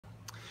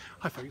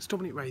Hi folks,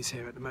 Dominic Reyes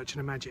here at the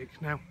Merchant of Magic.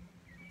 Now,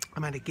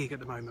 I'm at a gig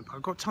at the moment, but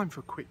I've got time for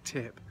a quick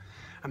tip,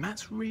 and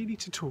that's really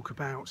to talk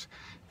about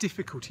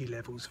difficulty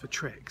levels for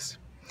tricks.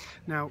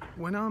 Now,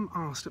 when I'm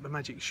asked at the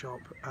magic shop,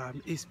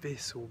 is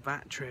this or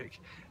that trick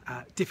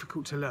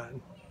difficult to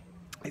learn,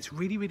 it's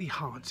really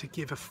hard to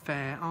give a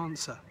fair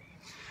answer.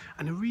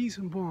 And the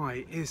reason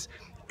why is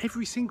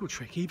every single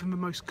trick, even the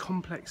most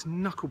complex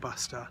knuckle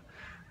buster,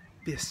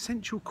 the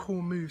essential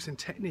core moves and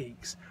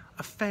techniques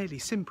are fairly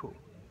simple.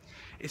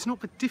 It's not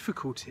the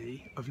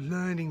difficulty of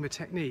learning the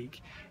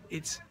technique,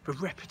 it's the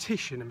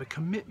repetition and the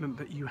commitment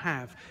that you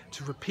have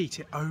to repeat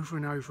it over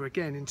and over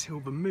again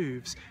until the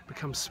moves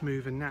become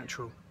smooth and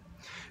natural.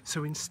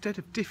 So instead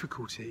of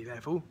difficulty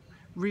level,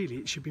 really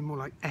it should be more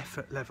like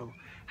effort level.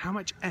 How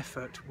much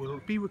effort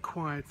will be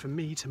required for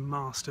me to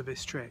master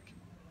this trick?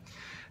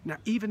 Now,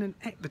 even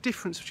the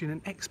difference between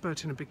an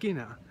expert and a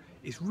beginner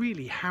is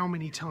really how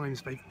many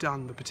times they've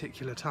done the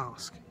particular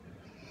task.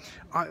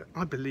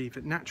 I believe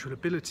that natural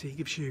ability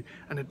gives you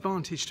an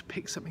advantage to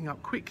pick something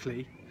up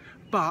quickly,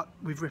 but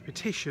with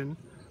repetition,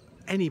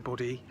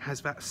 anybody has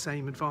that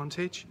same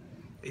advantage.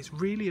 It's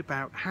really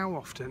about how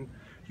often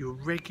you're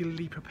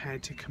regularly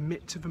prepared to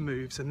commit to the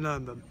moves and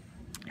learn them.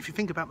 If you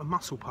think about the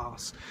muscle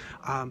pass,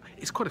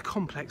 it's quite a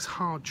complex,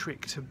 hard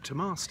trick to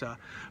master,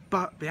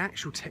 but the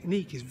actual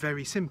technique is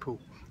very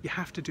simple. You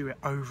have to do it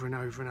over and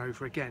over and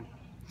over again.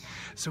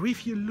 So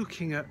if you're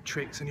looking at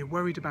tricks and you're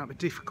worried about the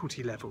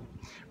difficulty level,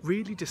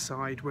 really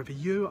decide whether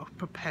you are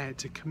prepared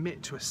to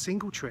commit to a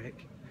single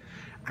trick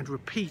and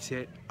repeat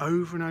it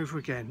over and over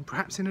again,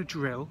 perhaps in a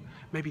drill,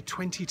 maybe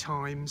 20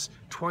 times,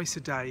 twice a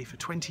day for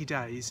 20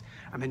 days,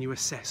 and then you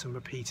assess and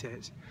repeat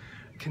it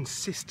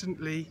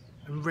consistently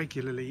and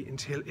regularly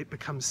until it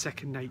becomes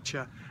second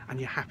nature and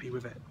you're happy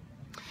with it.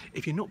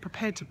 If you're not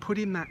prepared to put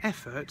in that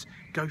effort,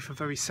 go for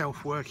very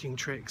self-working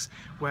tricks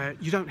where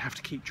you don't have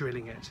to keep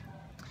drilling it.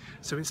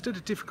 So instead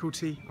of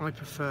difficulty, I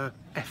prefer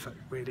effort,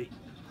 really.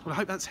 Well, I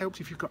hope that's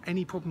helped. If you've got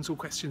any problems or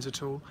questions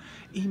at all,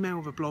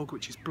 email the blog,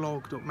 which is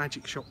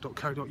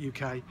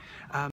blog.magicshop.co.uk.